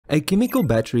A chemical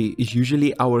battery is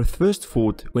usually our first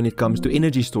thought when it comes to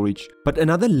energy storage, but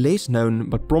another less known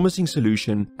but promising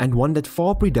solution, and one that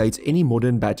far predates any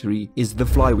modern battery, is the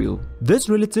flywheel. This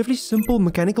relatively simple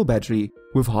mechanical battery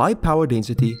with high power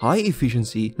density, high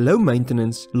efficiency, low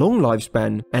maintenance, long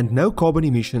lifespan, and no carbon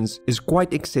emissions is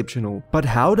quite exceptional. But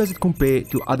how does it compare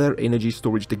to other energy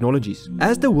storage technologies?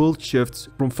 As the world shifts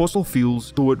from fossil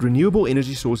fuels toward renewable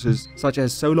energy sources such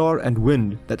as solar and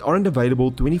wind that aren't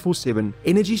available 24/7,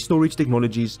 energy storage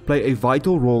technologies play a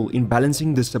vital role in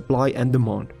balancing the supply and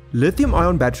demand.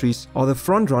 Lithium-ion batteries are the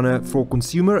front-runner for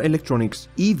consumer electronics,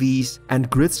 EVs, and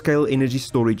grid-scale energy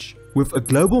storage, with a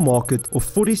global market of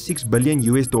 $46 billion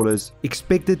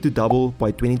expected to double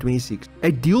by 2026.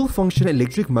 A dual-function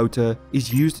electric motor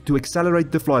is used to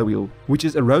accelerate the flywheel, which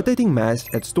is a rotating mass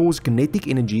that stores kinetic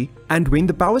energy, and when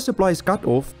the power supply is cut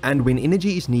off and when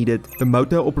energy is needed, the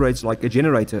motor operates like a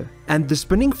generator. And the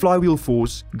spinning flywheel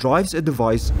force drives a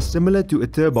device similar to a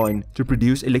turbine to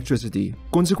produce electricity,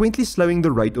 consequently slowing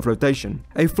the rate of rotation.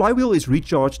 A flywheel is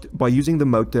recharged by using the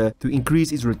motor to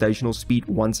increase its rotational speed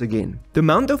once again. The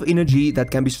amount of energy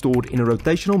that can be stored in a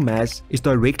rotational mass is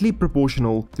directly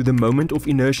proportional to the moment of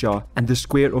inertia and the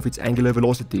square of its angular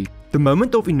velocity. The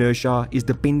moment of inertia is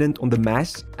dependent on the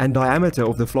mass and diameter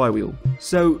of the flywheel.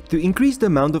 So, to increase the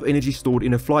amount of energy stored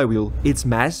in a flywheel, its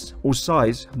mass or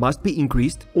size must be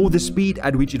increased, or the speed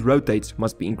at which it rotates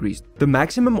must be increased. The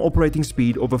maximum operating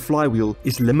speed of a flywheel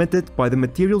is limited by the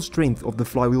material strength of the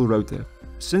flywheel rotor.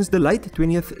 Since the late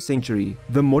 20th century,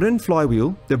 the modern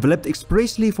flywheel, developed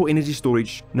expressly for energy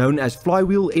storage, known as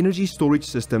Flywheel Energy Storage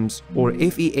Systems or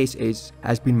FESS,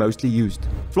 has been mostly used.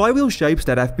 Flywheel shapes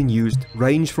that have been used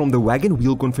range from the wagon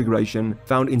wheel configuration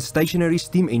found in stationary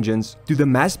steam engines to the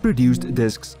mass-produced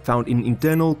discs found in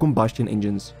internal combustion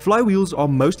engines. Flywheels are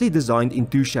mostly designed in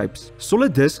two shapes.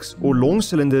 Solid discs or long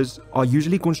cylinders are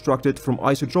usually constructed from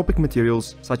isotropic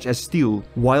materials such as steel,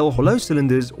 while hollow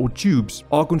cylinders or tubes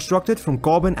are constructed from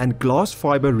carbon and glass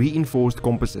fiber reinforced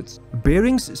composites.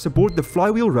 Bearings support the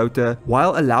flywheel rotor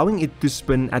while allowing it to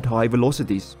spin at high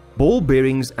velocities. Ball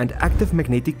bearings and active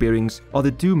magnetic bearings are the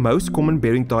two most common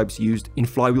bearing types used in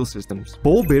flywheel systems.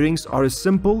 Ball bearings are a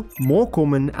simple, more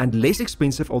common and less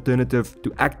expensive alternative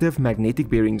to active magnetic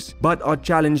bearings, but are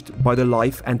challenged by the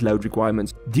life and load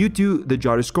requirements due to the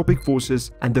gyroscopic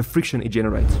forces and the friction it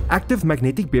generates. Active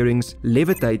magnetic bearings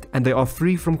levitate and they are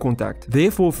free from contact,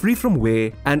 therefore free from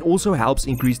wear, and also helps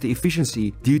increase the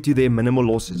efficiency due to their minimal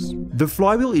losses. The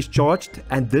flywheel is charged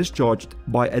and discharged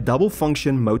by a double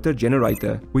function motor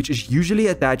generator, which is usually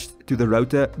attached to the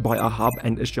rotor by a hub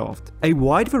and a shaft. A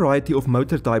wide variety of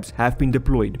motor types have been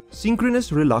deployed: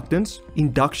 synchronous reluctance,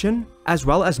 induction, as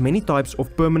well as many types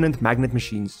of permanent magnet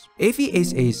machines.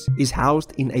 FESS is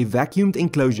housed in a vacuumed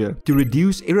enclosure to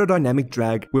reduce aerodynamic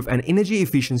drag with an energy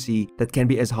efficiency that can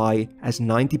be as high as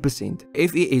 90%.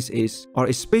 FESS are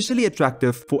especially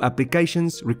attractive for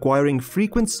applications requiring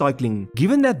frequent cycling,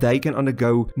 given that they can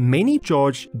undergo many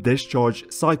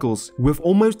charge-discharge cycles with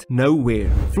almost no wear.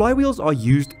 Flywheels are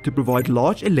used to provide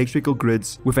large electrical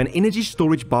grids with an energy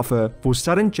storage buffer for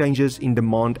sudden changes in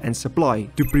demand and supply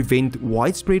to prevent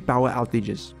widespread power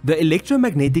outages. The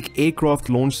Electromagnetic Aircraft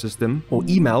Launch System, or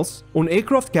EMALS, on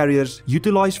aircraft carriers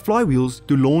utilize flywheels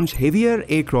to launch heavier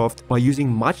aircraft by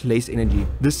using much less energy.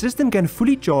 The system can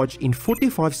fully charge in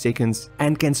 45 seconds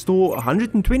and can store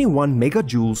 121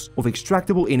 megajoules of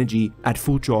extractable energy at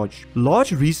full charge.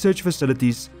 Large research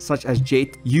facilities such as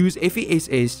JET use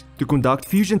FESS to conduct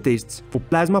fusion tests for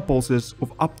plasma pulses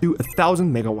of up to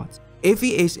 1000 megawatts.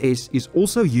 FESS is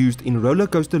also used in roller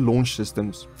coaster launch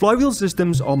systems. Flywheel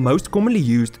systems are most commonly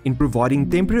used in providing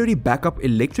temporary backup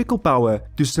electrical power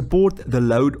to support the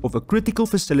load of a critical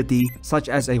facility such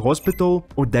as a hospital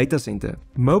or data center.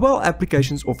 Mobile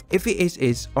applications of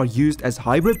FESS are used as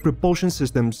hybrid propulsion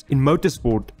systems in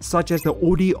motorsport such as the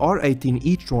Audi R18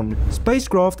 e-tron.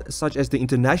 Spacecraft such as the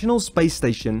International Space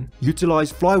Station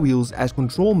utilize flywheels as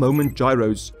control moment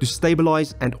gyros to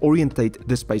stabilize and orientate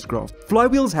the spacecraft.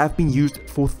 Flywheels have been used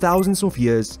for thousands of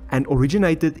years and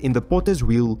originated in the potter's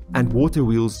wheel and water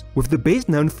wheels, with the best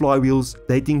known flywheels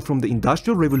dating from the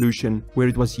Industrial Revolution, where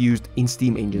it was used in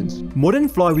steam engines. Modern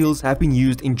flywheels have been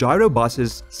used in gyro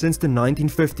buses since the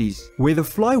 1950s, where the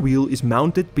flywheel is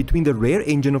mounted between the rear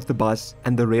engine of the bus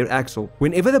and the rear axle.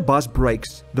 Whenever the bus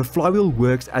brakes, the flywheel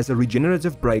works as a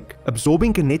regenerative brake,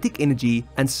 absorbing kinetic energy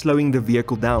and slowing the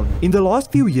vehicle down. In the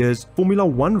last few years, Formula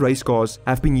 1 race cars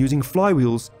have been using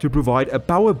flywheels to provide a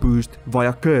power boost boost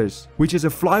via Curse, which is a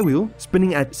flywheel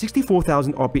spinning at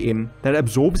 64,000 RPM that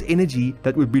absorbs energy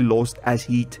that would be lost as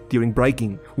heat during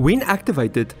braking. When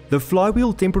activated, the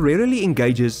flywheel temporarily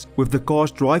engages with the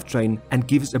car's drivetrain and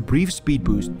gives a brief speed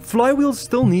boost. Flywheels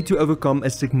still need to overcome a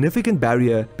significant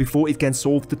barrier before it can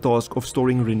solve the task of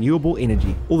storing renewable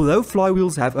energy. Although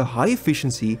flywheels have a high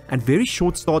efficiency and very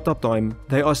short startup time,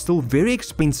 they are still very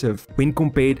expensive when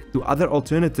compared to other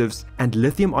alternatives and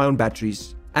lithium-ion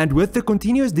batteries. And with the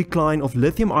continuous decline of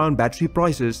lithium-ion battery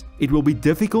prices, it will be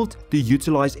difficult to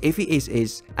utilize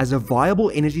FESS as a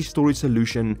viable energy storage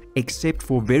solution except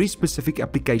for very specific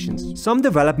applications. Some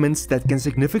developments that can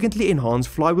significantly enhance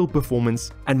flywheel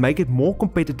performance and make it more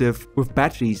competitive with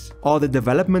batteries are the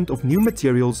development of new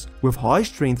materials with high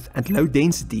strength and low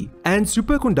density, and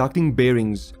superconducting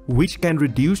bearings, which can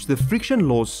reduce the friction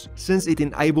loss since it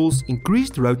enables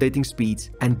increased rotating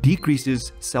speeds and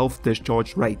decreases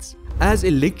self-discharge rates. As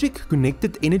electric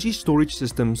connected energy storage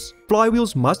systems,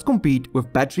 flywheels must compete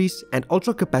with batteries and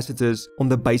ultracapacitors on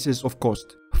the basis of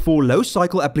cost. For low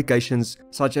cycle applications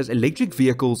such as electric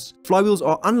vehicles, flywheels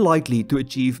are unlikely to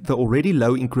achieve the already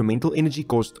low incremental energy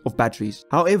cost of batteries.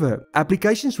 However,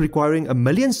 applications requiring 1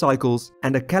 million cycles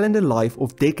and a calendar life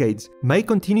of decades may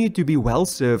continue to be well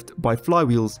served by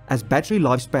flywheels as battery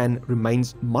lifespan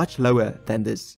remains much lower than this.